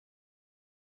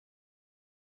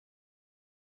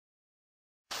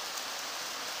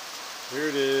Here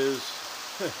it is.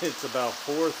 It's about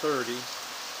 4:30.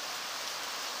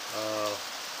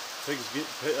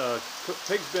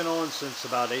 Pig's been on since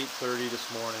about 8:30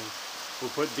 this morning. We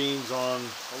put beans on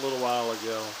a little while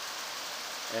ago,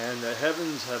 and the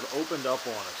heavens have opened up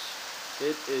on us.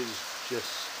 It is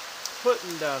just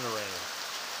putting down the rain.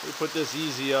 We put this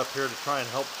easy up here to try and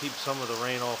help keep some of the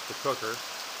rain off the cooker.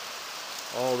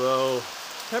 Although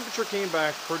temperature came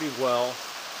back pretty well.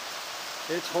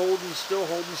 It's still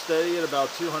holding steady at about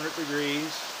 200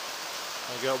 degrees.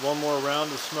 I got one more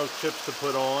round of smoked chips to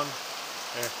put on.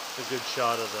 It's a good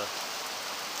shot of the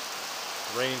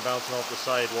rain bouncing off the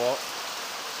sidewalk.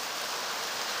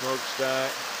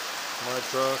 Smokestack. My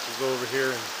truck will go over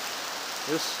here, and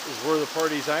this is where the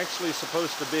party's actually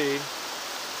supposed to be.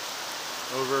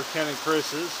 Over Ken and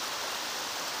Chris's.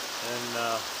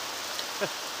 And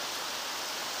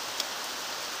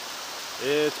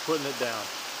it's putting it down.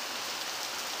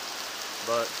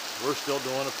 But we're still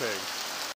doing a pig.